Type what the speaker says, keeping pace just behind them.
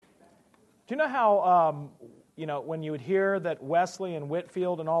Do you know how, when you would hear that Wesley and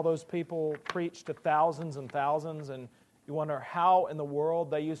Whitefield and all those people preached to thousands and thousands, and you wonder how in the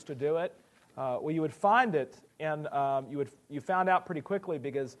world they used to do it? Well, you would find it, and you found out pretty quickly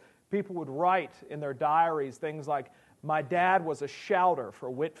because people would write in their diaries things like, my dad was a shouter for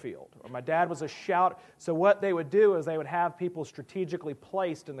Whitefield, or my dad was a shouter. So what they would do is they would have people strategically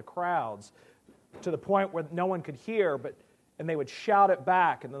placed in the crowds to the point where no one could hear, and they would shout it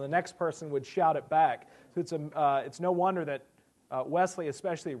back, and then the next person would shout it back. So it's no wonder that Wesley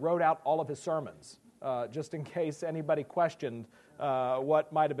especially wrote out all of his sermons, just in case anybody questioned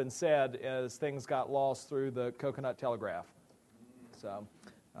what might have been said as things got lost through the coconut telegraph. So,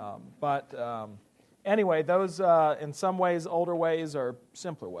 anyway, those, in some ways, older ways are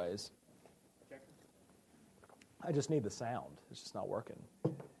simpler ways. I just need the sound. It's just not working.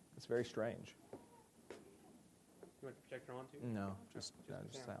 It's very strange. You want the projector on too? No, just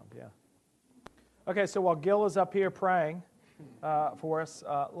sound, yeah. Okay, so while Gil is up here praying for us,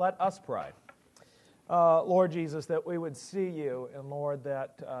 let us pray. Lord Jesus, that we would see you, and Lord,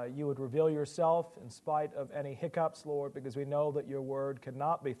 that you would reveal yourself in spite of any hiccups, Lord, because we know that your word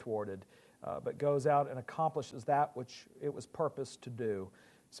cannot be thwarted, but goes out and accomplishes that which it was purposed to do.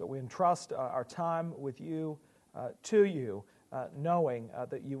 So we entrust our time with you, to you, knowing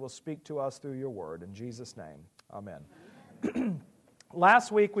that you will speak to us through your word. In Jesus' name, amen.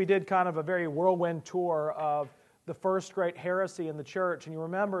 Last week we did kind of a very whirlwind tour of the first great heresy in the church, and you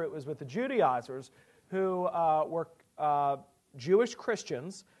remember it was with the Judaizers, who were Jewish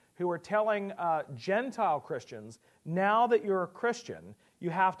Christians who were telling Gentile Christians, now that you're a Christian, you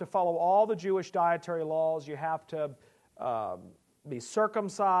have to follow all the Jewish dietary laws, you have to be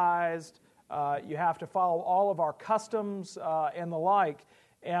circumcised, you have to follow all of our customs and the like.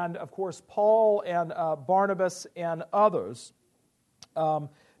 And of course, Paul and Barnabas and others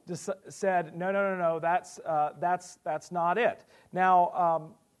said, no, that's not it.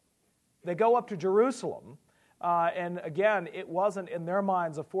 Now, they go up to Jerusalem, and again, it wasn't in their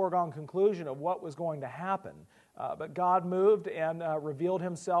minds a foregone conclusion of what was going to happen. But God moved and revealed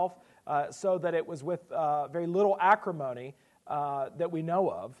himself so that it was with very little acrimony that we know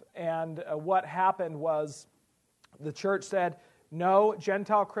of. And what happened was the church said, no,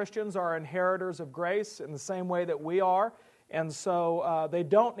 Gentile Christians are inheritors of grace in the same way that we are, and so they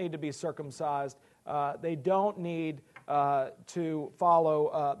don't need to be circumcised. They don't need to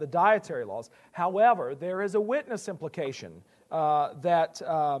follow the dietary laws. However, there is a witness implication that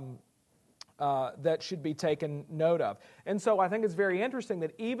should be taken note of. And so I think it's very interesting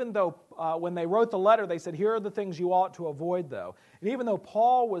that even though when they wrote the letter, they said, here are the things you ought to avoid, though. And even though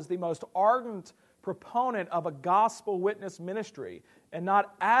Paul was the most ardent proponent of a gospel witness ministry and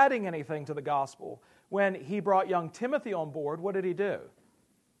not adding anything to the gospel, when he brought young Timothy on board, what did he do?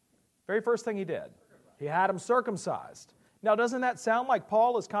 Very first thing he did, he had him circumcised. Now, doesn't that sound like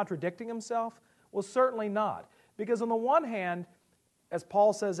Paul is contradicting himself? Well, certainly not. Because on the one hand, as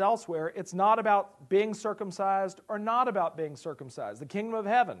Paul says elsewhere, it's not about being circumcised or not about being circumcised. The kingdom of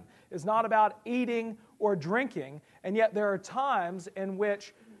heaven is not about eating or drinking, and yet there are times in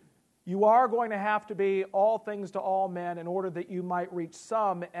which you are going to have to be all things to all men in order that you might reach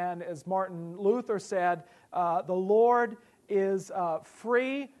some. And as Martin Luther said, the Lord is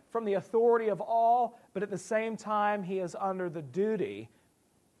free from the authority of all, but at the same time, he is under the duty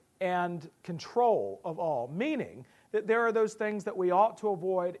and control of all. Meaning that there are those things that we ought to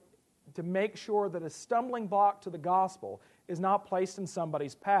avoid to make sure that a stumbling block to the gospel is not placed in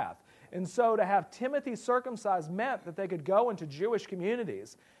somebody's path. And so to have Timothy circumcised meant that they could go into Jewish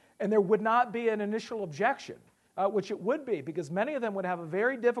communities and there would not be an initial objection, which it would be, because many of them would have a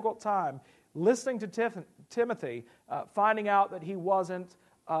very difficult time listening to Timothy, finding out that he wasn't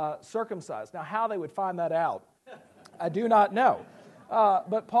circumcised. Now, how they would find that out, I do not know.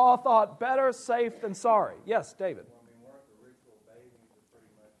 But Paul thought, better safe than sorry. Yes, David. Well, I mean, weren't the ritual bathings pretty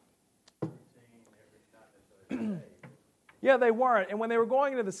much routine, not necessarily every day? Yeah, they weren't. And when they were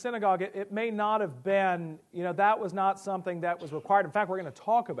going into the synagogue, it may not have been, that was not something that was required. In fact, we're going to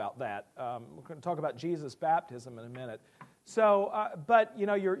talk about that. We're going to talk about Jesus' baptism in a minute. So, but,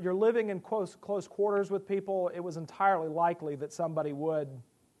 you're living in close quarters with people. It was entirely likely that somebody would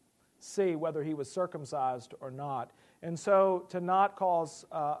see whether he was circumcised or not. And so, to not cause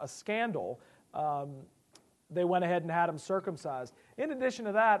a scandal, they went ahead and had him circumcised. In addition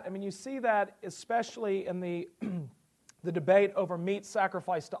to that, you see that especially in the the debate over meat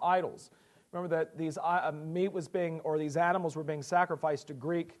sacrificed to idols. Remember that these these animals were being sacrificed to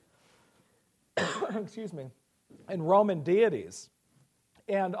Greek, and Roman deities.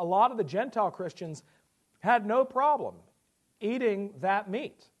 And a lot of the Gentile Christians had no problem eating that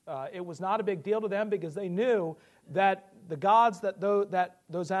meat. It was not a big deal to them because they knew that the gods that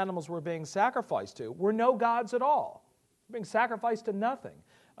those animals were being sacrificed to were no gods at all, being sacrificed to nothing.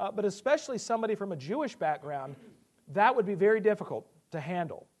 But especially somebody from a Jewish background, that would be very difficult to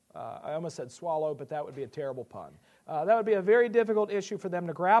handle. I almost said swallow, but that would be a terrible pun. That would be a very difficult issue for them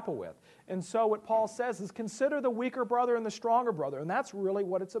to grapple with. And so what Paul says is consider the weaker brother and the stronger brother, and that's really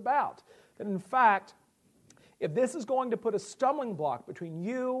what it's about. That in fact, if this is going to put a stumbling block between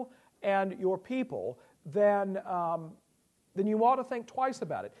you and your people, then you ought to think twice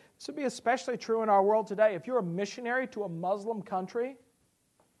about it. This would be especially true in our world today. If you're a missionary to a Muslim country,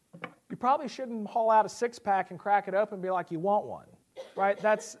 you probably shouldn't haul out a six-pack and crack it open and be like, you want one, right?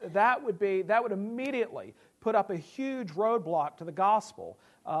 That would immediately put up a huge roadblock to the gospel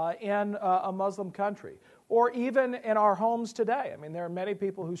in a Muslim country. Or even in our homes today. I mean, there are many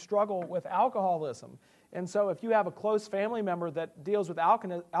people who struggle with alcoholism. And so if you have a close family member that deals with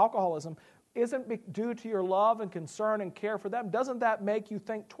alcoholism, isn't due to your love and concern and care for them, doesn't that make you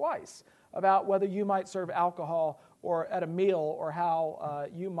think twice about whether you might serve alcohol or at a meal or how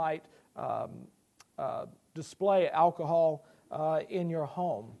you might display alcohol in your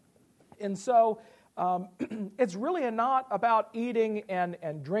home? And so it's really not about eating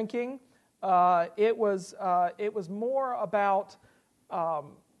and drinking. It was more about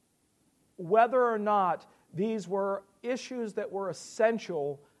whether or not these were issues that were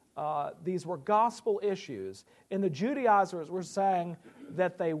essential. These were gospel issues. And the Judaizers were saying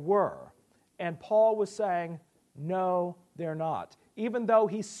that they were. And Paul was saying, no, they're not. Even though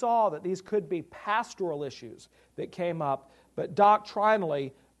he saw that these could be pastoral issues that came up. But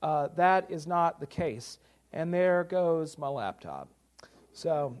doctrinally, that is not the case. And there goes my laptop.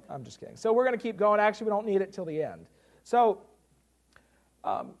 So, I'm just kidding. So we're going to keep going. Actually, we don't need it till the end. So,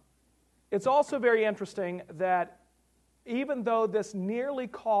 it's also very interesting that even though this nearly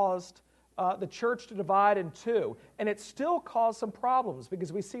caused the church to divide in two, and it still caused some problems,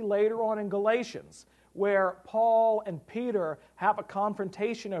 because we see later on in Galatians where Paul and Peter have a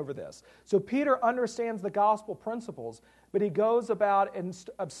confrontation over this. So Peter understands the gospel principles, but he goes about and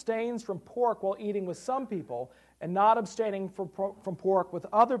abstains from pork while eating with some people, and not abstaining from pork with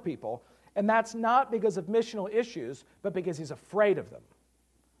other people. And that's not because of missional issues, but because he's afraid of them.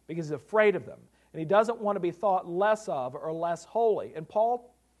 Because he's afraid of them. And he doesn't want to be thought less of or less holy. And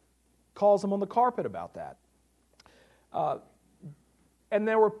Paul calls him on the carpet about that. And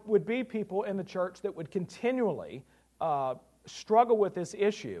there would be people in the church that would continually struggle with this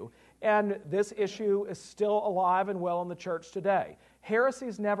issue. And this issue is still alive and well in the church today.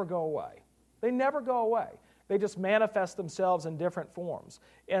 Heresies never go away. They never go away. They just manifest themselves in different forms.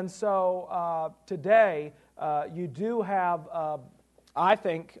 And so today you do have, I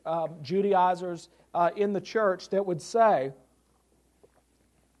think, Judaizers in the church that would say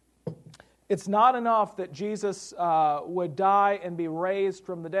it's not enough that Jesus would die and be raised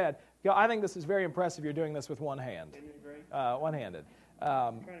from the dead. You know, I think this is very impressive. You're doing this with one hand. One-handed.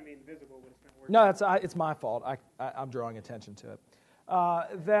 I'm trying to be invisible, but it's not working. No, it's my fault. I'm drawing attention to it.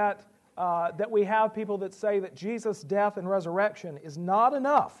 That we have people that say that Jesus' death and resurrection is not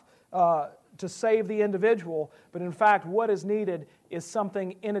enough to save the individual, but in fact what is needed is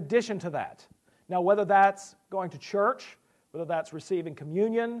something in addition to that. Now, whether that's going to church, whether that's receiving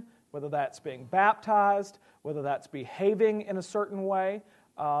communion, whether that's being baptized, whether that's behaving in a certain way,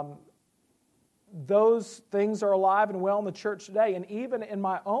 those things are alive and well in the church today. And even in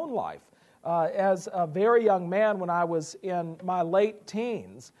my own life, as a very young man when I was in my late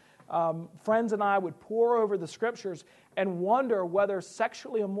teens, friends and I would pore over the Scriptures and wonder whether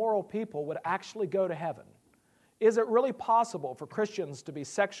sexually immoral people would actually go to heaven. Is it really possible for Christians to be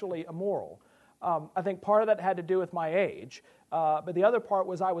sexually immoral? I think part of that had to do with my age, but the other part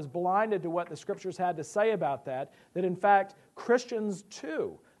was I was blinded to what the Scriptures had to say about that in fact Christians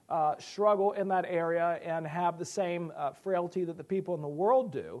too struggle in that area and have the same frailty that the people in the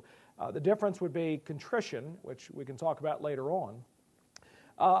world do. The difference would be contrition, which we can talk about later on.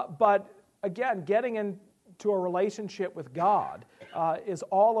 But again, getting into a relationship with God is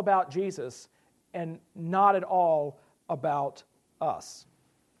all about Jesus and not at all about us.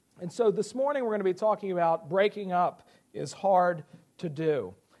 And so this morning we're going to be talking about breaking up is hard to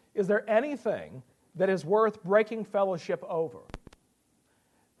do. Is there anything that is worth breaking fellowship over?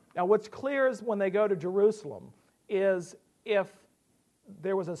 Now what's clear is when they go to Jerusalem is if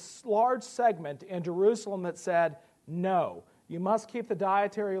there was a large segment in Jerusalem that said, no, you must keep the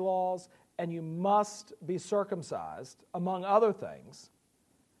dietary laws and you must be circumcised, among other things,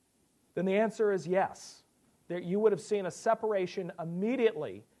 then the answer is yes. You would have seen a separation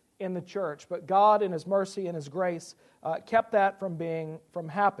immediately in the church. But God, in His mercy and His grace, kept that from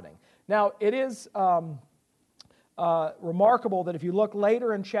happening. Now, it is remarkable that if you look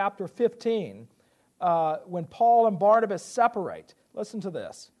later in chapter 15, when Paul and Barnabas separate, listen to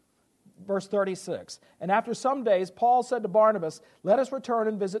this. Verse 36, and after some days, Paul said to Barnabas, "Let us return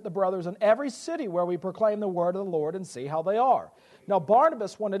and visit the brothers in every city where we proclaim the word of the Lord and see how they are." Now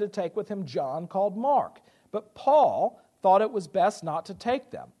Barnabas wanted to take with him John called Mark, but Paul thought it was best not to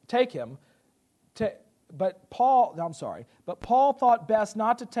But Paul thought best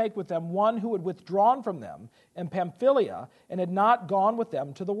not to take with them one who had withdrawn from them in Pamphylia and had not gone with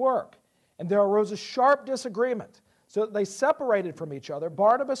them to the work. And there arose a sharp disagreement, so that they separated from each other.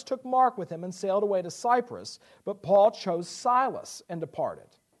 Barnabas took Mark with him and sailed away to Cyprus, but Paul chose Silas and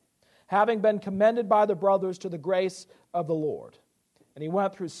departed, having been commended by the brothers to the grace of the Lord. And he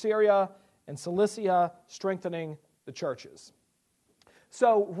went through Syria and Cilicia, strengthening the churches.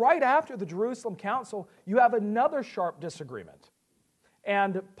 So right after the Jerusalem Council, you have another sharp disagreement.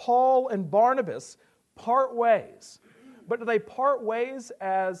 And Paul and Barnabas part ways. But do they part ways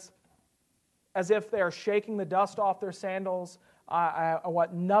as if they're shaking the dust off their sandals? I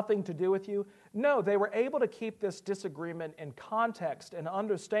want nothing to do with you. No, they were able to keep this disagreement in context and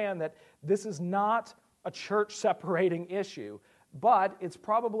understand that this is not a church-separating issue, but it's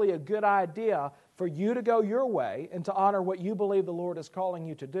probably a good idea for you to go your way and to honor what you believe the Lord is calling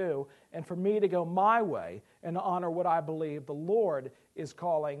you to do, and for me to go my way and to honor what I believe the Lord is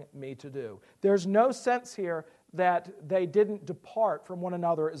calling me to do. There's no sense here that they didn't depart from one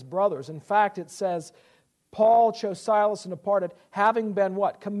another as brothers. In fact, it says, Paul chose Silas and departed, having been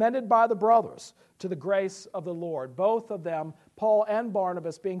what? Commended by the brothers to the grace of the Lord. Both of them, Paul and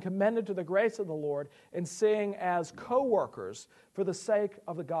Barnabas, being commended to the grace of the Lord and seeing as co-workers for the sake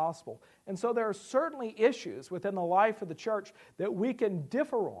of the gospel. And so there are certainly issues within the life of the church that we can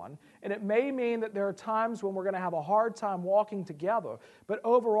differ on, and it may mean that there are times when we're going to have a hard time walking together, but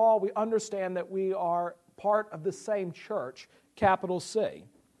overall we understand that we are part of the same church, capital C.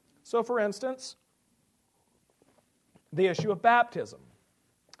 So for instance, the issue of baptism.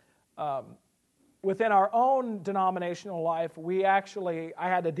 Within our own denominational life, I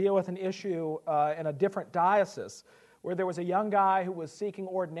had to deal with an issue in a different diocese where there was a young guy who was seeking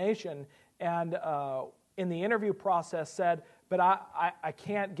ordination and in the interview process said, but I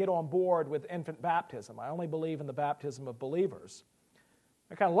can't get on board with infant baptism. I only believe in the baptism of believers.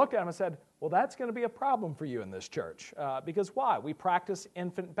 I kind of looked at him and said, well, that's going to be a problem for you in this church. Because why? We practice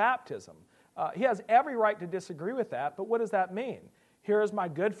infant baptism. He has every right to disagree with that, but what does that mean? Here is my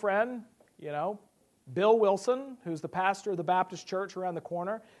good friend, Bill Wilson, who's the pastor of the Baptist church around the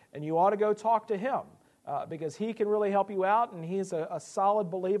corner, and you ought to go talk to him because he can really help you out, and he's a solid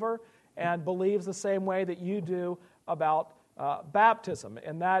believer and believes the same way that you do about baptism.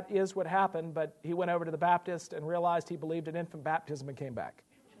 And that is what happened, but he went over to the Baptist and realized he believed in infant baptism and came back.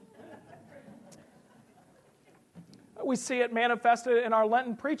 We see it manifested in our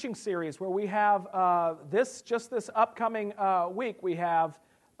Lenten preaching series where we have this upcoming week. We have,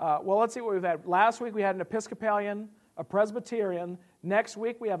 let's see what we've had. Last week we had an Episcopalian, a Presbyterian. Next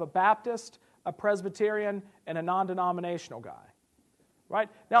week we have a Baptist, a Presbyterian, and a non-denominational guy. Right?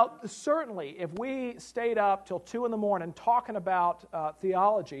 Now, certainly, if we stayed up till 2 in the morning talking about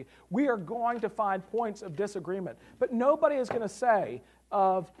theology, we are going to find points of disagreement. But nobody is going to say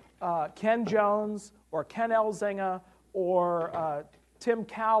of Ken Jones or Ken Elzinga or Tim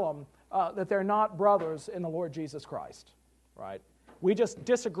Callum that they're not brothers in the Lord Jesus Christ. Right? We just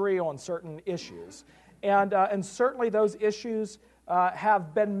disagree on certain issues. And certainly those issues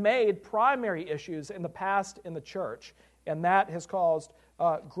have been made primary issues in the past in the church, and that has caused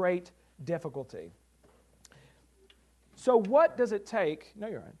great difficulty. So what does it take? No,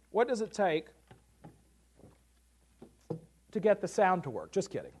 you're right. What does it take to get the sound to work? Just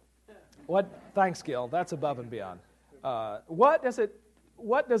kidding. Thanks, Gil. That's above and beyond. What does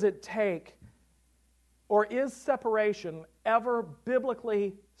it take, or is separation ever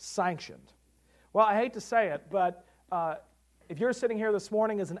biblically sanctioned? Well, I hate to say it, but if you're sitting here this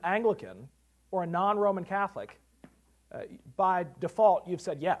morning as an Anglican or a non-Roman Catholic, by default, you've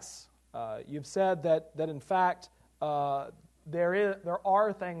said yes. You've said that in fact there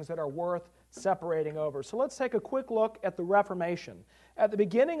are things that are worth separating over. So let's take a quick look at the Reformation. At the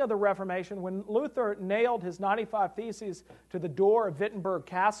beginning of the Reformation, when Luther nailed his 95 Theses to the door of Wittenberg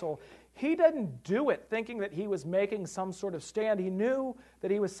Castle, he didn't do it thinking that he was making some sort of stand. He knew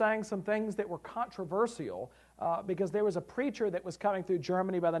that he was saying some things that were controversial because there was a preacher that was coming through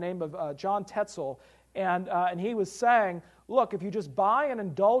Germany by the name of John Tetzel, and he was saying, look, if you just buy an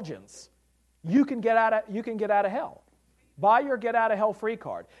indulgence, you can get out of hell. Buy your get-out-of-hell-free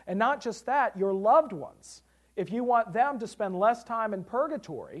card. And not just that, your loved ones. If you want them to spend less time in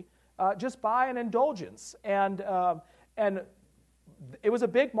purgatory, just buy an indulgence. And it was a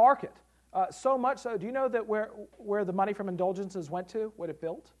big market. So much so, do you know that where the money from indulgences went to, what it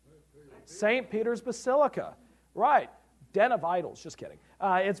built? St. Peter's Basilica. Right. Den of idols. Just kidding.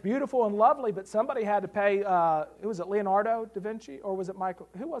 It's beautiful and lovely, but somebody had to pay, who was it, Leonardo da Vinci? Or was it Michael?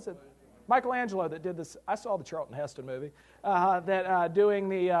 Who was it? Michelangelo that did this. I saw the Charlton Heston movie, doing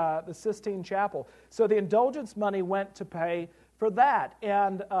the Sistine Chapel. So the indulgence money went to pay for that.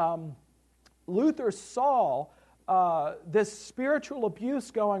 And Luther saw this spiritual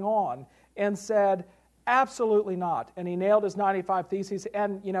abuse going on and said, absolutely not. And he nailed his 95 Theses.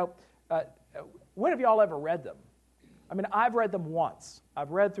 And, when have y'all ever read them? I mean, I've read them once.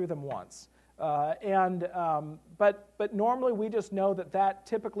 I've read through them once. But normally we just know that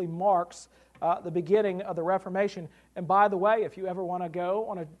typically marks the beginning of the Reformation. And by the way, if you ever want to go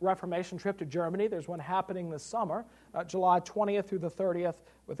on a Reformation trip to Germany, there's one happening this summer, July 20th through the 30th,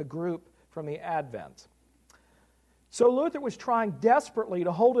 with a group from the Advent. So Luther was trying desperately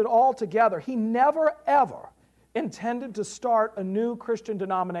to hold it all together. He never, ever intended to start a new Christian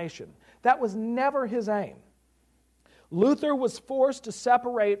denomination. That was never his aim. Luther was forced to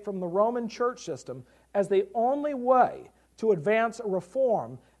separate from the Roman church system as the only way to advance a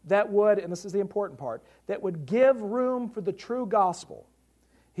reform that would, and this is the important part, that would give room for the true gospel.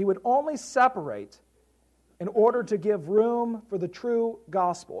 He would only separate in order to give room for the true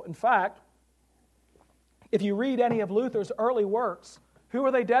gospel. In fact, if you read any of Luther's early works, who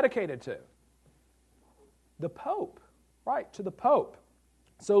are they dedicated to? The Pope, right, to the Pope.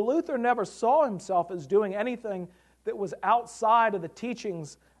 So Luther never saw himself as doing anything that was outside of the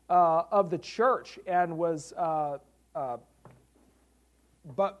teachings of the church, and was,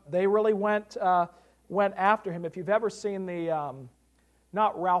 but they really went after him. If you've ever seen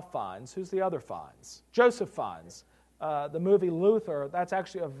not Ralph Fiennes, who's the other Fiennes? Joseph Fiennes, the movie Luther. That's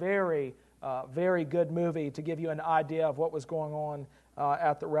actually a very, very good movie to give you an idea of what was going on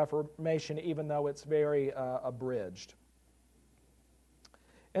at the Reformation, even though it's very abridged.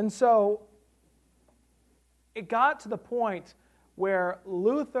 And so it got to the point where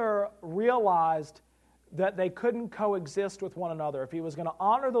Luther realized that they couldn't coexist with one another. If he was going to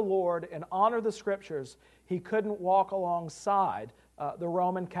honor the Lord and honor the Scriptures, he couldn't walk alongside the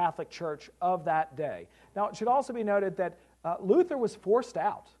Roman Catholic Church of that day. Now, it should also be noted that Luther was forced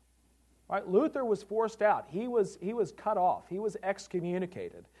out. Right? Luther was forced out. He was cut off. He was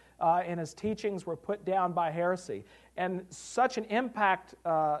excommunicated, and his teachings were put down by heresy. And such an impact,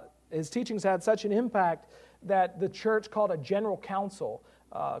 his teachings had such an impact that the church called a general council,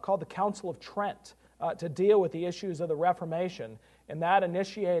 called the Council of Trent, to deal with the issues of the Reformation. And that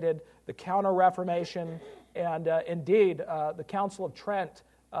initiated the Counter-Reformation. And indeed, the Council of Trent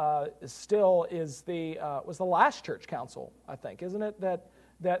was the last church council, I think, isn't it? That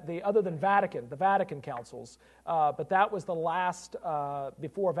other than Vatican, the Vatican councils, but that was the last,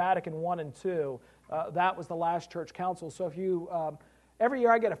 before Vatican I and II, that was the last church council. So if you, every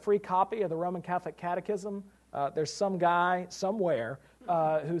year I get a free copy of the Roman Catholic Catechism. There's some guy somewhere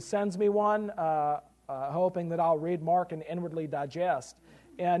who sends me one, hoping that I'll read, mark, and inwardly digest.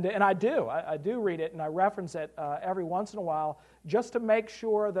 And I do read it, and I reference it every once in a while just to make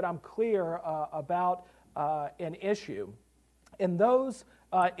sure that I'm clear about an issue. And those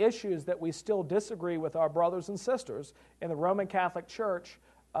issues that we still disagree with our brothers and sisters in the Roman Catholic Church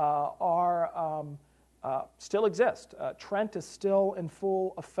still exist. Trent is still in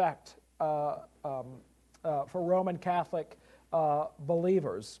full effect for Roman Catholic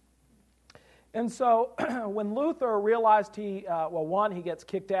believers. And so when Luther realized one, he gets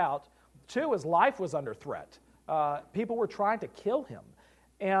kicked out. Two, his life was under threat. People were trying to kill him.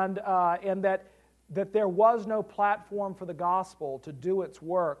 And that there was no platform for the gospel to do its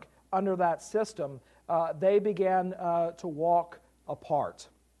work under that system, they began to walk apart.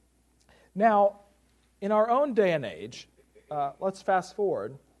 Now, in our own day and age, let's fast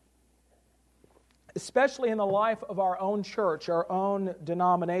forward, especially in the life of our own church, our own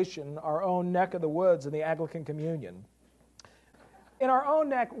denomination, our own neck of the woods in the Anglican Communion. In our own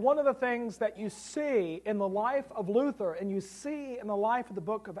neck, one of the things that you see in the life of Luther and you see in the life of the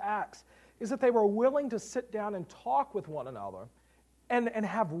book of Acts is that they were willing to sit down and talk with one another and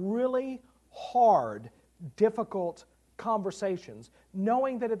have really hard, difficult conversations,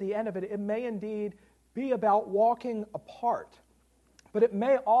 knowing that at the end of it, it may indeed be about walking apart. But it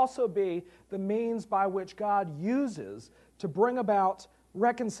may also be the means by which God uses to bring about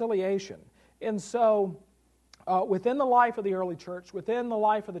reconciliation. And so, within the life of the early church, within the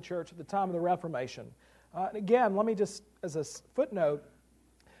life of the church at the time of the Reformation, Again, let me just, as a footnote,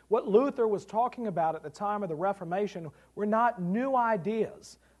 what Luther was talking about at the time of the Reformation were not new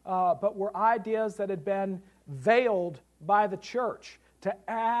ideas, but were ideas that had been veiled by the church. To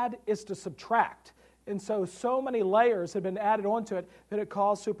add is to subtract. And so many layers had been added onto it that it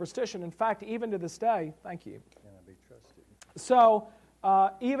caused superstition. In fact, even to this day, thank you. Can I be trusted? So,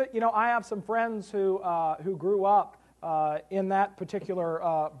 even, I have some friends who grew up in that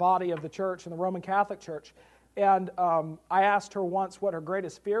particular body of the church, in the Roman Catholic Church. And I asked her once what her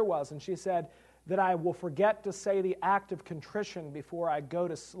greatest fear was, and she said that I will forget to say the act of contrition before I go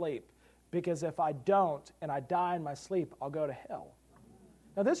to sleep, because if I don't and I die in my sleep, I'll go to hell.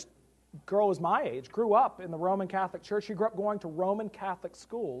 Now, this girl was my age, grew up in the Roman Catholic Church. She grew up going to Roman Catholic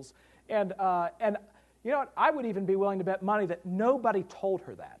schools. And you know what? I would even be willing to bet money that nobody told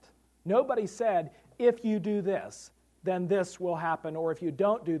her that. Nobody said, if you do this, then this will happen, or if you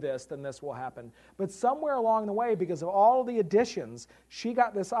don't do this, then this will happen. But somewhere along the way, because of all the additions, she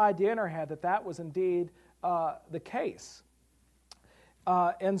got this idea in her head that that was indeed the case.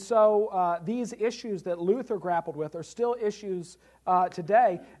 And so these issues that Luther grappled with are still issues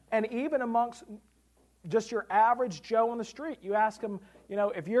today. And even amongst just your average Joe on the street, you ask him,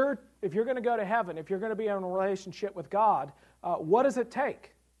 if you're going to go to heaven, if you're going to be in a relationship with God, what does it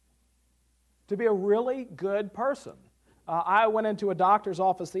take to be a really good person? I went into a doctor's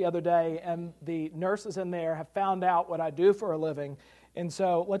office the other day, and the nurses in there have found out what I do for a living. And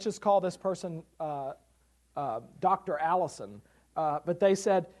so let's just call this person Dr. Allison. But they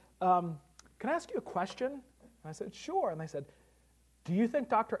said, can I ask you a question? And I said, sure. And they said, do you think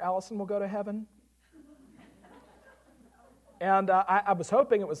Dr. Allison will go to heaven? And I was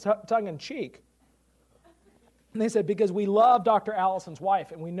hoping it was tongue-in-cheek. And they said, because we love Dr. Allison's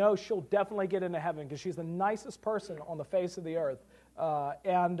wife, and we know she'll definitely get into heaven because she's the nicest person on the face of the earth.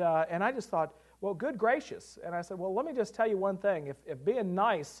 And I just thought, well, good gracious. And I said, well, let me just tell you one thing. If being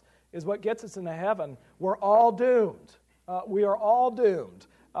nice is what gets us into heaven, we're all doomed. We are all doomed.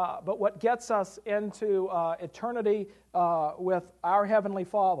 But what gets us into eternity with our Heavenly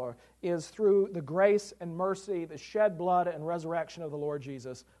Father is through the grace and mercy, the shed blood and resurrection of the Lord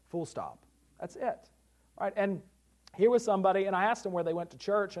Jesus, full stop. That's it. Right? And here was somebody, and I asked them where they went to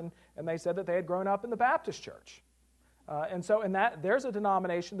church, and they said that they had grown up in the Baptist church. And so in that, there's a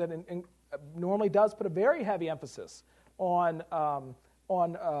denomination that normally does put a very heavy emphasis on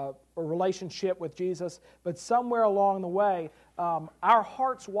a relationship with Jesus, but somewhere along the way, our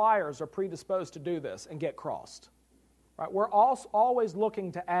heart's wires are predisposed to do this and get crossed. Right? We're always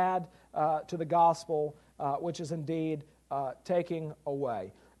looking to add to the gospel, which is indeed taking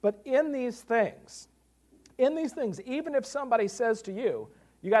away. But in these things, even if somebody says to you,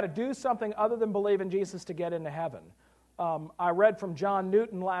 you got to do something other than believe in Jesus to get into heaven. I read from John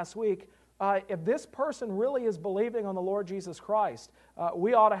Newton last week, if this person really is believing on the Lord Jesus Christ,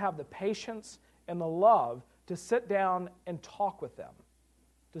 we ought to have the patience and the love to sit down and talk with them.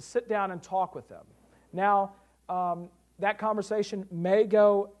 Now, that conversation may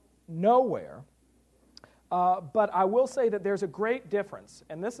go nowhere, but I will say that there's a great difference,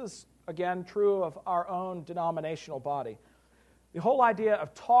 and this is, again, true of our own denominational body. The whole idea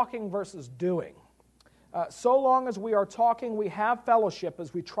of talking versus doing. So long as we are talking, we have fellowship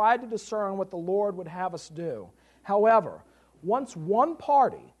as we try to discern what the Lord would have us do. However, once one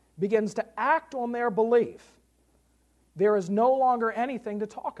party begins to act on their belief, there is no longer anything to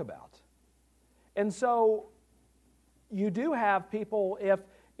talk about. And so you do have people, if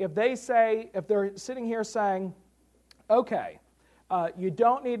they're sitting here saying, okay, you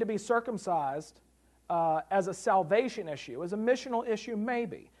don't need to be circumcised as a salvation issue, as a missional issue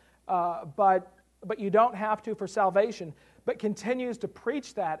maybe, but you don't have to for salvation, but continues to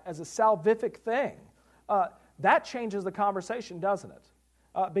preach that as a salvific thing, that changes the conversation, doesn't it?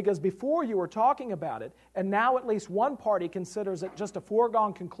 Because before you were talking about it, and now at least one party considers it just a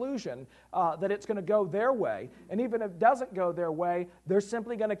foregone conclusion that it's going to go their way, and even if it doesn't go their way, they're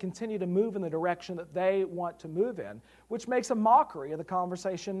simply going to continue to move in the direction that they want to move in, which makes a mockery of the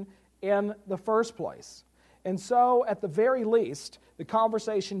conversation in the first place. And so, at the very least, the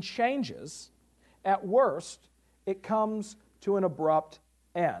conversation changes. At worst, it comes to an abrupt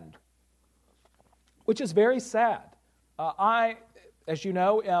end, which is very sad. I, as you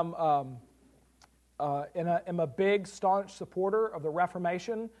know, am a big, staunch supporter of the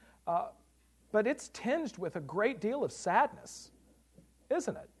Reformation, but it's tinged with a great deal of sadness,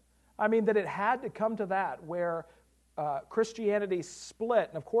 isn't it? I mean, that it had to come to that, where Christianity split,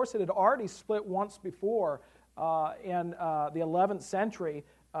 and of course it had already split once before in the 11th century,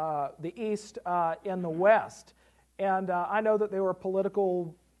 the East and the West. And I know that there were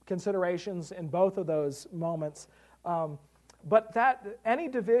political considerations in both of those moments. But that any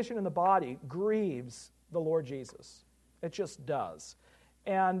division in the body grieves the Lord Jesus. It just does.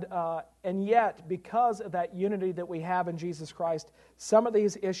 And yet, because of that unity that we have in Jesus Christ, some of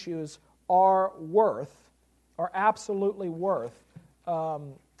these issues are absolutely worth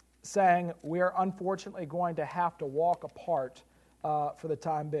saying we're unfortunately going to have to walk apart for the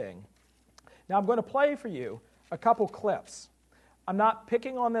time being. Now, I'm going to play for you a couple clips. I'm not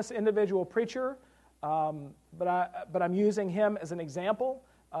picking on this individual preacher, but I'm using him as an example.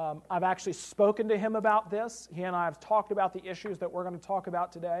 I've actually spoken to him about this. He and I have talked about the issues that we're going to talk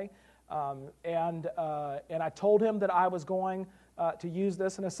about today. And I told him that I was going to use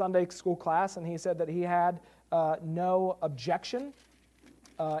this in a Sunday school class, and he said that he had no objection.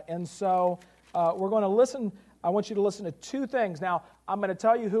 And so we're going to listen. I want you to listen to two things. Now, I'm going to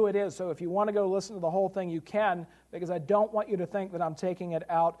tell you who it is, so if you want to go listen to the whole thing, you can, because I don't want you to think that I'm taking it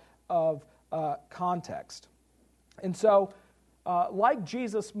out of context. And so, like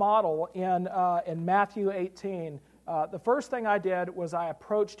Jesus' model in Matthew 18, the first thing I did was I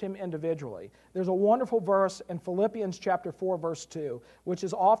approached him individually. There's a wonderful verse in Philippians chapter 4, verse 2, which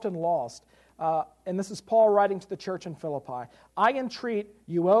is often lost. And this is Paul writing to the church in Philippi. I entreat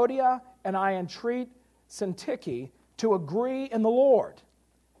Euodia and I entreat Syntyche to agree in the Lord.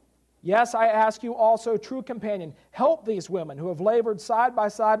 Yes, I ask you also, true companion, help these women who have labored side by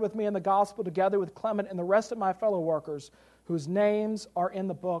side with me in the gospel, together with Clement and the rest of my fellow workers, whose names are in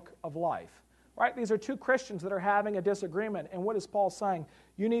the book of life. Right? These are two Christians that are having a disagreement. And what is Paul saying?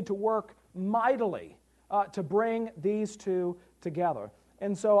 You need to work mightily to bring these two together.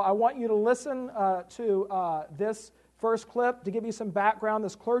 And so I want you to listen to this first clip to give you some background.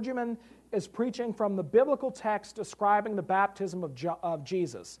 This clergyman is preaching from the biblical text describing the baptism of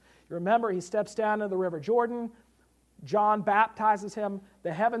Jesus. You remember, he steps down into the River Jordan. John baptizes him.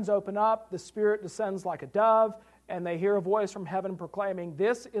 The heavens open up. The Spirit descends like a dove. And they hear a voice from heaven proclaiming,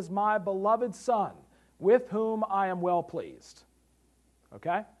 "This is my beloved Son, with whom I am well pleased."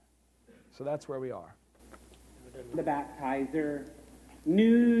 Okay? So that's where we are. The baptizer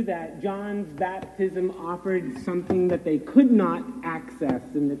knew that John's baptism offered something that they could not access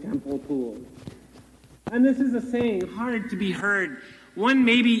in the temple pool. And this is a saying hard to be heard, one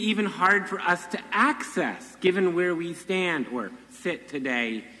maybe even hard for us to access, given where we stand or sit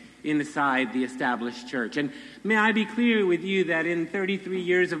today inside the established church. And may I be clear with you that in 33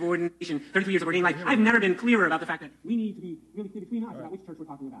 years of ordination, 33 years of ordained life, I've never been clearer about the fact that we need to be really clear between us about which church we're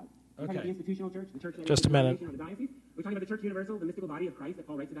talking about. We're talking about the institutional church, the church that just a minute. Or the diocese. We're talking about the church universal, the mystical body of Christ that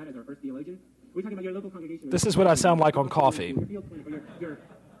Paul writes about as our first theologian. We're talking about your local congregation. This is what I sound like on coffee. Wow,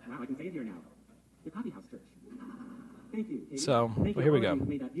 I can say it here now. Your coffee house church. Thank you, Katie. So, Thank you here we go. You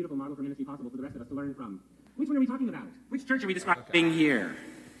made that beautiful model for ministry possible for the rest of us to learn from. Which one are we talking about? Which church are we describing here?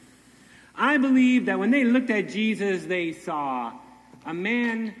 I believe that when they looked at Jesus, they saw a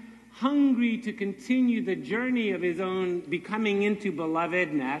man hungry to continue the journey of his own becoming into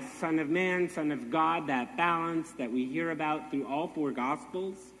belovedness, Son of Man, Son of God, that balance that we hear about through all four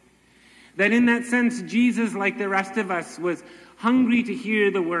Gospels. That in that sense, Jesus, like the rest of us, was hungry to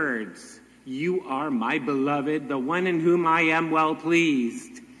hear the words, "You are my beloved, the one in whom I am well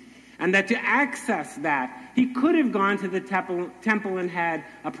pleased." And that to access that, he could have gone to the temple and had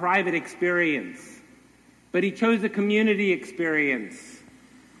a private experience. But he chose a community experience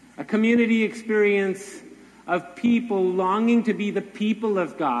of people longing to be the people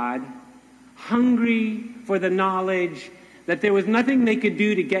of God, hungry for the knowledge that there was nothing they could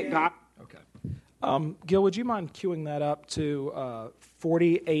do to get God. Okay. Gil, would you mind queuing that up to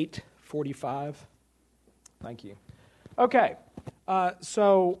 48:45? Thank you. Okay.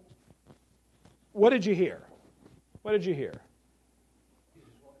 So what did you hear? What did you hear?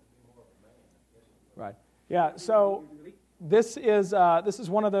 Right. Yeah. So this is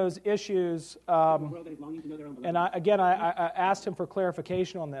one of those issues, and I asked him for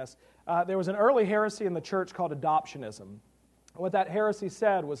clarification on this. There was an early heresy in the church called adoptionism. What that heresy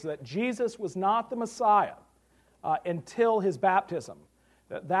said was that Jesus was not the Messiah until his baptism.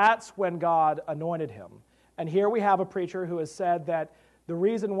 That's when God anointed him. And here we have a preacher who has said that the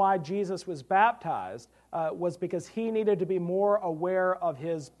reason why Jesus was baptized was because he needed to be more aware of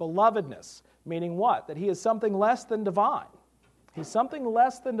his belovedness, meaning what? That he is something less than divine. He's something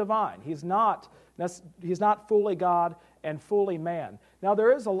less than divine. He's not fully God and fully man. Now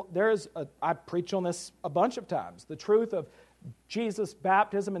I preach on this a bunch of times. The truth of Jesus'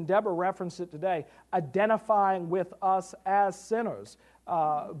 baptism, and Deborah referenced it today, identifying with us as sinners.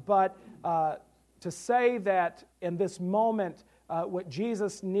 But to say that in this moment, what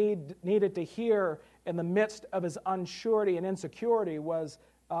Jesus needed to hear in the midst of his unsurety and insecurity was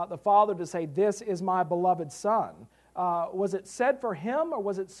the Father to say, "This is my beloved Son"? Was it said for him, or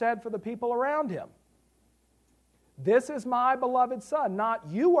was it said for the people around him? This is my beloved Son, not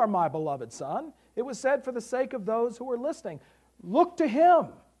you are my beloved Son. It was said for the sake of those who were listening. Look to him.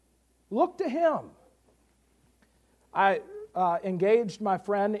 Look to him. I engaged my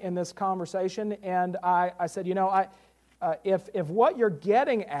friend in this conversation, and I said, if what you're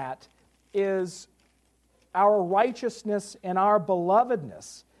getting at is our righteousness and our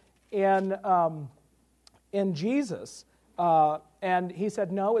belovedness in Jesus, and he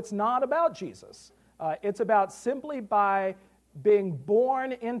said, no, it's not about Jesus. It's about simply by being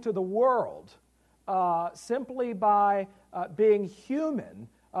born into the world, simply by being human,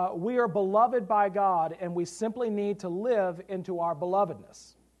 we are beloved by God, and we simply need to live into our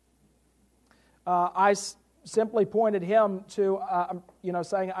belovedness. I simply pointed him to,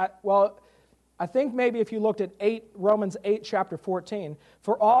 saying, I think maybe if you looked at Romans 8, chapter 14,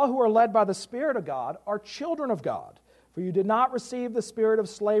 "For all who are led by the Spirit of God are children of God. For you did not receive the spirit of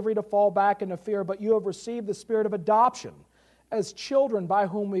slavery to fall back into fear, but you have received the spirit of adoption as children, by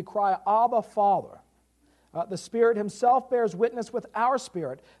whom we cry, Abba, Father. The Spirit himself bears witness with our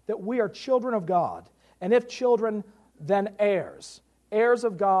spirit that we are children of God. And if children, then heirs, heirs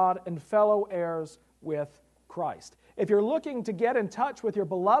of God and fellow heirs with Christ." If you're looking to get in touch with your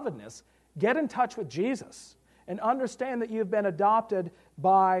belovedness, get in touch with Jesus and understand that you've been adopted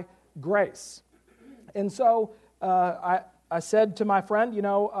by grace. And so I said to my friend,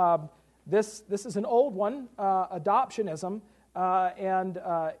 this is an old one, adoptionism, and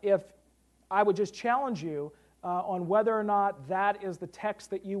if I would just challenge you on whether or not that is the text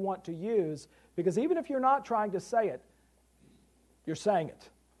that you want to use, because even if you're not trying to say it, you're saying it.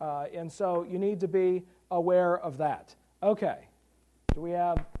 And so you need to be aware of that. Okay. Do we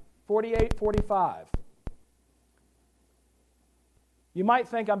have 48, 45? You might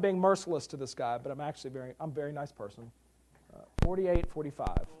think I'm being merciless to this guy, but I'm actually I'm a very nice person. 48, 45.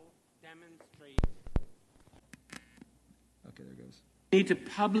 Demonstrate. Okay, there goes. We need to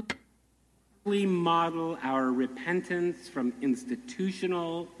publicly model our repentance from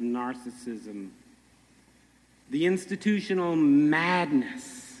institutional narcissism, the institutional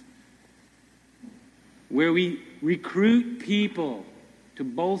madness, where we recruit people to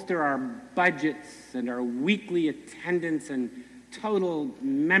bolster our budgets and our weekly attendance and total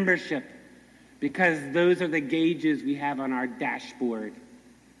membership, because those are the gauges we have on our dashboard,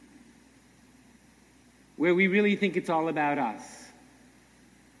 where we really think it's all about us.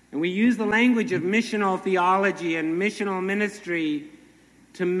 And we use the language of missional theology and missional ministry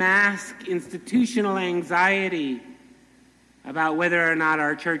to mask institutional anxiety about whether or not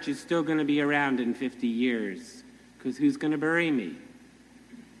our church is still going to be around in 50 years, because who's going to bury me?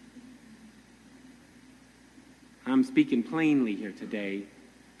 I'm speaking plainly here today.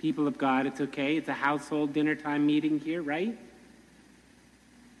 People of God, it's okay. It's a household dinner time meeting here, right?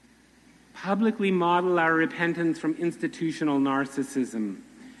 Publicly model our repentance from institutional narcissism,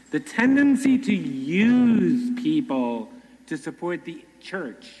 the tendency to use people to support the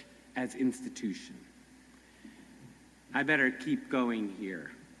church as institution. I better keep going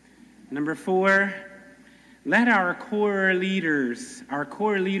here. Number 4, let our core leaders, our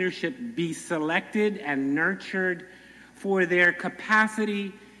core leadership be selected and nurtured for their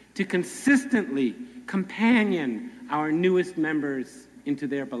capacity to consistently companion our newest members into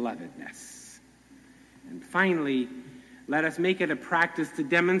their belovedness. And finally, let us make it a practice to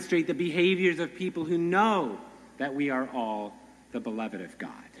demonstrate the behaviors of people who know that we are all the beloved of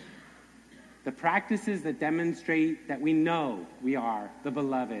God. The practices that demonstrate that we know we are the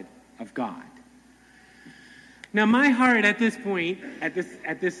beloved of God. Now, my heart at this point, at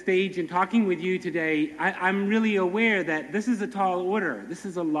this stage in talking with you today, I'm really aware that this is a tall order. This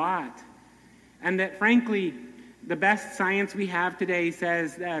is a lot. And that, frankly, the best science we have today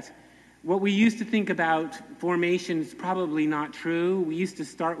says that what we used to think about formation is probably not true. We used to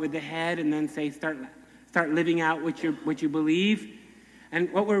start with the head and then say, start living out what you believe. And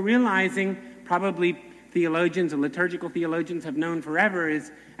what we're realizing, probably theologians and liturgical theologians have known forever,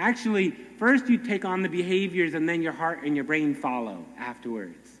 is actually first you take on the behaviors and then your heart and your brain follow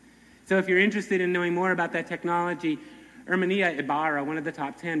afterwards. So if you're interested in knowing more about that technology, Erminia Ibarra, one of the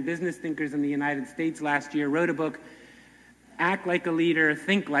top 10 business thinkers in the United States last year, wrote a book, Act Like a Leader,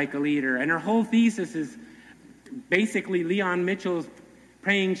 Think Like a Leader. And her whole thesis is basically Leon Mitchell's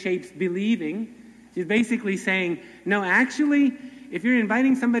Praying Shapes Believing. She's basically saying, no, actually, if you're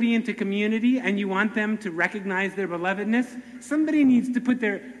inviting somebody into community and you want them to recognize their belovedness, somebody needs to put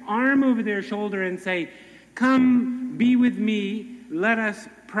their arm over their shoulder and say, come be with me, let us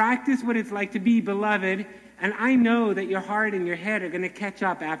practice what it's like to be beloved, And I know that your heart and your head are going to catch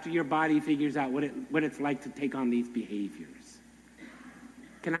up after your body figures out what it's like to take on these behaviors.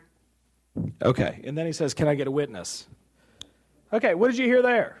 Can I? Okay, and then he says, can I get a witness? Okay, what did you hear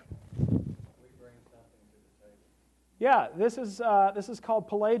there? Yeah, this is called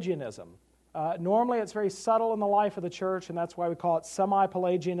Pelagianism. Normally it's very subtle in the life of the church, and that's why we call it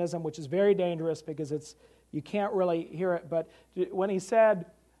semi-Pelagianism, which is very dangerous because you can't really hear it. But when he said,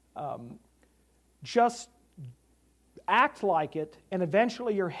 just act like it, and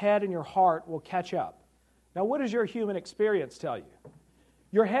eventually your head and your heart will catch up. Now, what does your human experience tell you?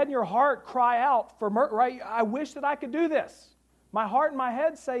 Your head and your heart cry out for murder, right? I wish that I could do this. My heart and my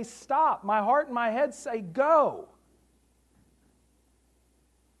head say stop. My heart and my head say go.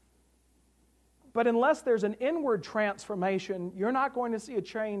 But unless there's an inward transformation, you're not going to see a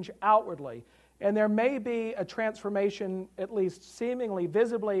change outwardly. And there may be a transformation, at least seemingly,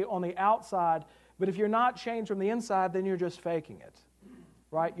 visibly on the outside, but if you're not changed from the inside, then you're just faking it,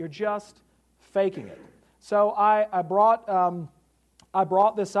 right? You're just faking it. So I brought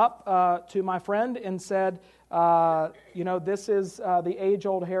this up to my friend and said, this is the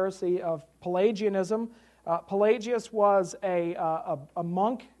age-old heresy of Pelagianism. Pelagius was a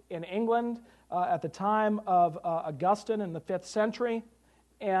monk in England at the time of Augustine in the 5th century,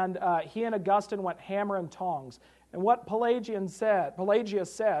 and he and Augustine went hammer and tongs. And what Pelagius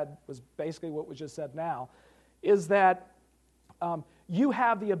said was basically what was just said now, is that you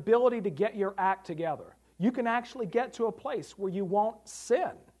have the ability to get your act together. You can actually get to a place where you won't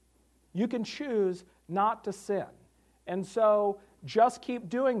sin. You can choose not to sin. And so just keep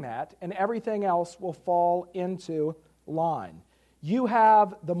doing that, and everything else will fall into line. You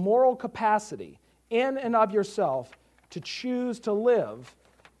have the moral capacity in and of yourself to choose to live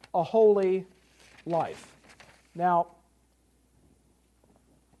a holy life. Now,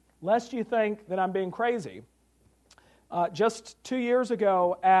 lest you think that I'm being crazy, just 2 years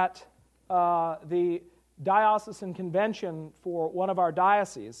ago at the diocesan convention for one of our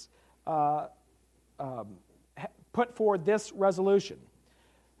dioceses, put forward this resolution.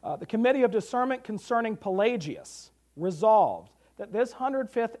 The Committee of Discernment concerning Pelagius resolved that this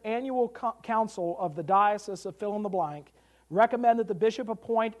 105th annual council of the Diocese of fill-in-the-blank recommend that the bishop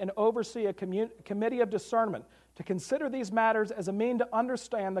appoint and oversee a committee of discernment to consider these matters as a mean to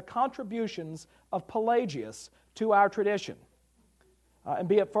understand the contributions of Pelagius to our tradition. And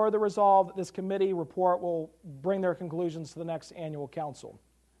be it further resolved that this committee report will bring their conclusions to the next annual council.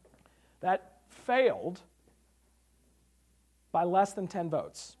 That failed by less than 10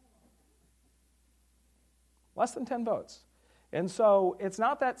 votes. Less than 10 votes. And so it's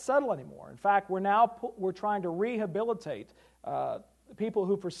not that subtle anymore. In fact, we're trying to rehabilitate people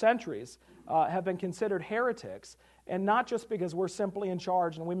who for centuries have been considered heretics, and not just because we're simply in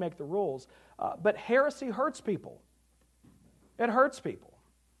charge and we make the rules, but heresy hurts people. It hurts people.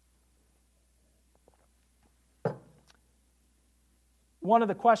 One of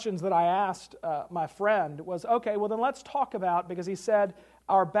the questions that I asked my friend was, okay, well then let's talk about, because he said,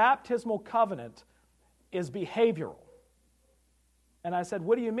 our baptismal covenant is behavioral. And I said,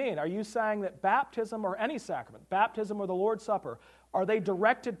 what do you mean? Are you saying that baptism or any sacrament, baptism or the Lord's Supper, are they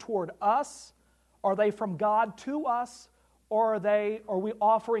directed toward us? Are they from God to us? Or are we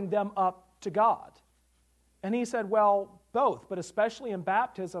offering them up to God? And he said, well, both, but especially in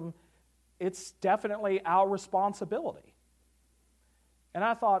baptism, it's definitely our responsibility. And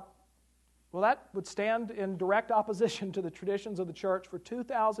I thought, well, that would stand in direct opposition to the traditions of the church for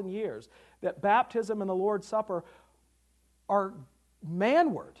 2,000 years, that baptism and the Lord's Supper are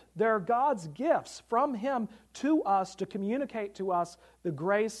manward. They're God's gifts from Him to us to communicate to us the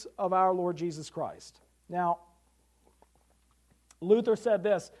grace of our Lord Jesus Christ. Now, Luther said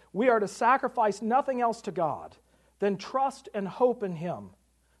this, we are to sacrifice nothing else to God than trust and hope in Him.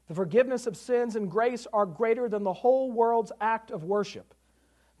 The forgiveness of sins and grace are greater than the whole world's act of worship.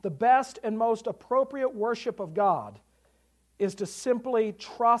 The best and most appropriate worship of God is to simply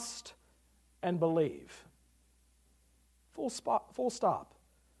trust and believe. Full stop.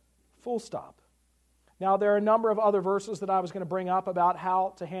 Now, there are a number of other verses that I was going to bring up about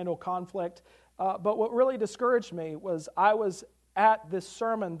how to handle conflict, but what really discouraged me was I was at this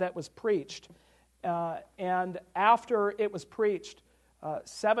sermon that was preached, and after it was preached,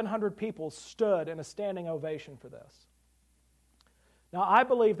 700 people stood in a standing ovation for this. Now, I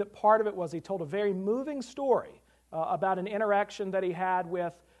believe that part of it was he told a very moving story about an interaction that he had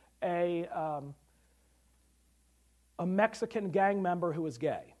with a Mexican gang member who was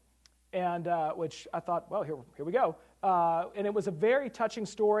gay, and which I thought, well, here we go. And it was a very touching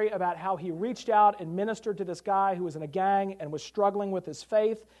story about how he reached out and ministered to this guy who was in a gang and was struggling with his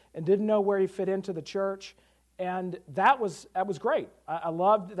faith and didn't know where he fit into the church. And that was great. I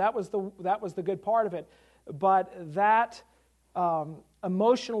loved that was the good part of it. But that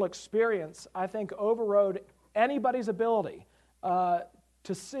emotional experience, I think, overrode anybody's ability to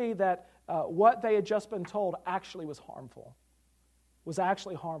see that what they had just been told actually was harmful.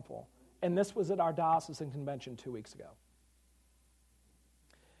 And this was at our diocesan convention 2 weeks ago.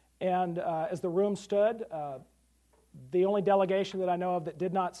 And as the room stood, the only delegation that I know of that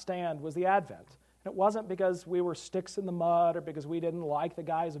did not stand was the Advent. And it wasn't because we were sticks in the mud or because we didn't like the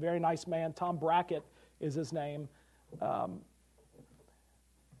guy. He's a very nice man. Tom Brackett is his name.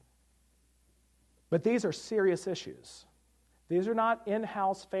 But these are serious issues. These are not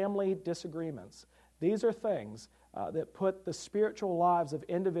in-house family disagreements. These are things that put the spiritual lives of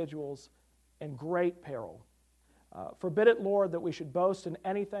individuals in great peril. Forbid it, Lord, that we should boast in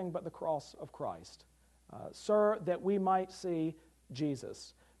anything but the cross of Christ. Sir, that we might see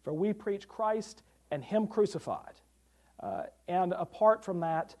Jesus. For we preach Christ and Him crucified. And apart from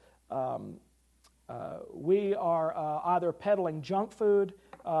that, we are either peddling junk food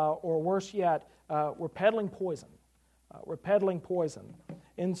or worse yet, we're peddling poison.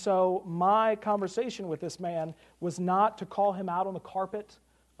 And so my conversation with this man was not to call him out on the carpet,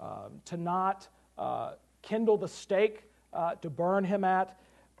 to not kindle the stake to burn him at,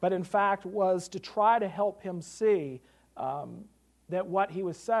 but in fact was to try to help him see that what he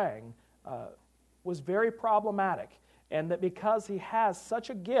was saying was very problematic, and that because he has such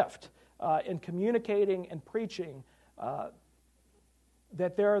a gift in communicating and preaching,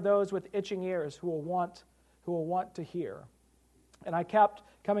 that there are those with itching ears who will want to hear. And I kept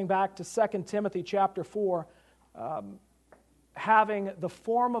coming back to 2 Timothy chapter 4, having the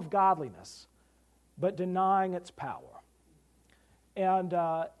form of godliness, but denying its power. And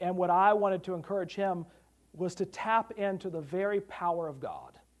what I wanted to encourage him was to tap into the very power of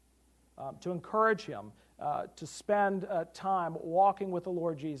God, to encourage him to spend time walking with the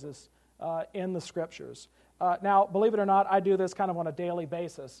Lord Jesus in the Scriptures. Now, believe it or not, I do this kind of on a daily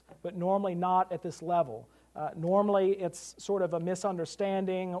basis, but normally not at this level. Normally, it's sort of a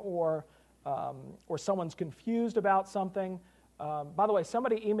misunderstanding or someone's confused about something. By the way,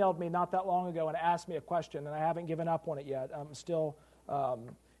 somebody emailed me not that long ago and asked me a question, and I haven't given up on it yet. I'm still,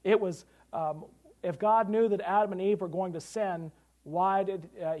 it was, if God knew that Adam and Eve were going to sin, why did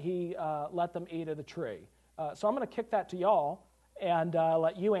He let them eat of the tree? So I'm going to kick that to y'all and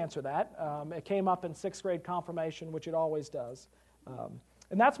let you answer that. It came up in 6th grade confirmation, which it always does.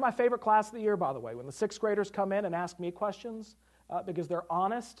 And that's my favorite class of the year, by the way, when the 6th graders come in and ask me questions because they're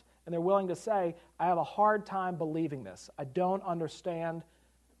honest and they're willing to say, I have a hard time believing this. I don't understand,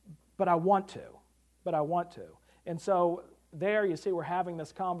 but I want to. And so there you see we're having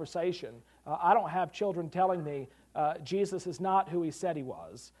this conversation. I don't have children telling me Jesus is not who He said He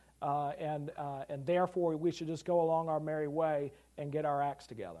was, and therefore we should just go along our merry way and get our acts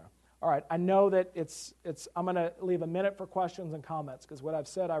together. All right, I know that it's. I'm going to leave a minute for questions and comments because what I've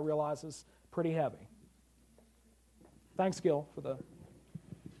said I realize is pretty heavy. Thanks, Gil, for the...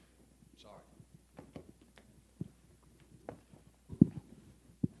 Sorry.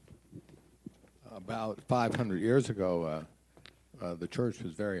 About 500 years ago, the church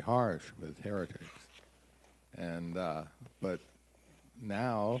was very harsh with heretics, and but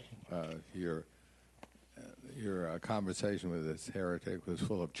now your conversation with this heretic was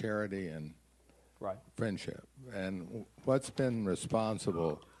full of charity and friendship. And what's been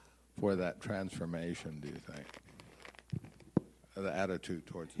responsible for that transformation, do you think? The attitude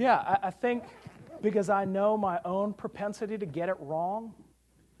towards it? Yeah, I think because I know my own propensity to get it wrong,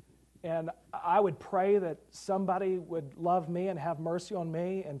 and I would pray that somebody would love me and have mercy on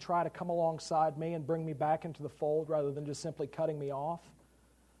me and try to come alongside me and bring me back into the fold rather than just simply cutting me off.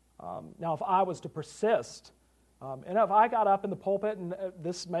 Now, if I was to persist, and if I got up in the pulpit, and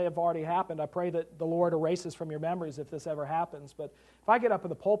this may have already happened, I pray that the Lord erases from your memories if this ever happens, but if I get up in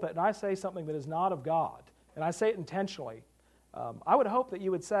the pulpit and I say something that is not of God, and I say it intentionally, I would hope that you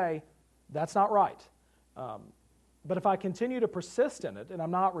would say, that's not right. But if I continue to persist in it, and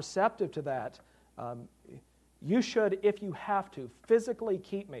I'm not receptive to that, you should, if you have to, physically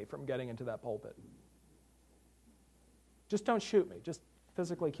keep me from getting into that pulpit. Just don't shoot me. Just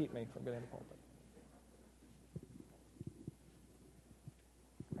physically keep me from getting in the pulpit.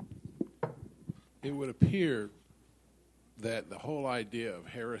 It would appear that the whole idea of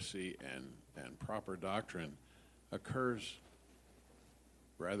heresy and proper doctrine occurs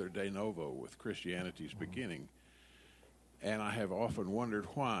rather de novo with Christianity's beginning. And I have often wondered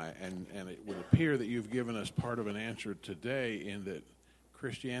why. And it would appear that you've given us part of an answer today in that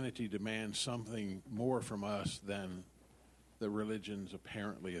Christianity demands something more from us than the religions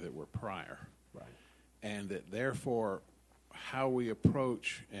apparently that were prior. Right. and that therefore how we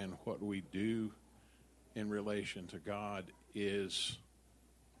approach and what we do in relation to God is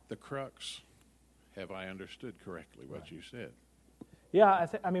the crux. Have I understood correctly what you said? Yeah,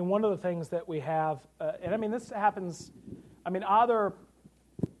 I mean, one of the things that we have, and I mean, this happens, I mean, other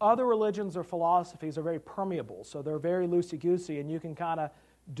religions or philosophies are very permeable, so they're very loosey-goosey, and you can kind of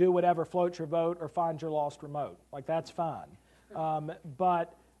do whatever floats your boat or find your lost remote. Like, that's fine.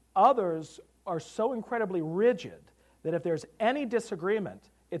 But others are so incredibly rigid that if there's any disagreement,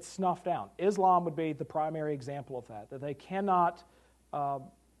 it's snuffed out. Islam would be the primary example of that they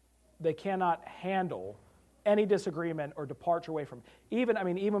cannot handle any disagreement or departure away from.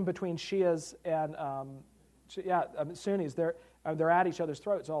 Even between Shias and Sunnis, they're at each other's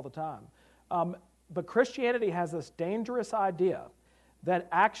throats all the time. But Christianity has this dangerous idea that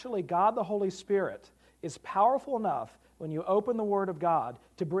actually God the Holy Spirit is powerful enough when you open the Word of God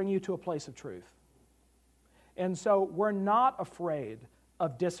to bring you to a place of truth. And so we're not afraid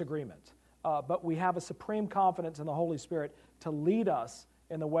of disagreement, but we have a supreme confidence in the Holy Spirit to lead us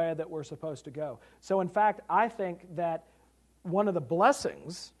in the way that we're supposed to go. So in fact, I think that one of the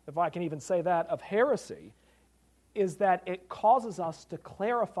blessings, if I can even say that, of heresy is that it causes us to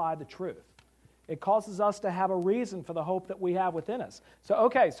clarify the truth. It causes us to have a reason for the hope that we have within us.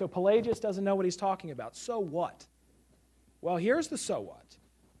 So Pelagius doesn't know what he's talking about. So what? Well, here's the so what.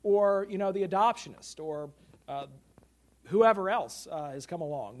 Or, the adoptionist, or whoever else has come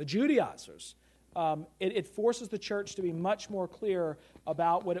along, the Judaizers. It forces the church to be much more clear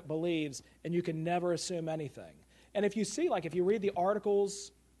about what it believes, and you can never assume anything. And if you see, if you read the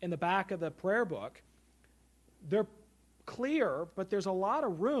articles in the back of the prayer book, they're clear, but there's a lot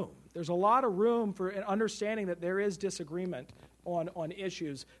of room. There's a lot of room for understanding that there is disagreement on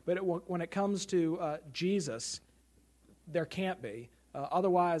issues, but when it comes to Jesus, there can't be.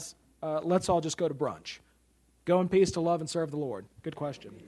 Otherwise, let's all just go to brunch. Go in peace to love and serve the Lord. Good question.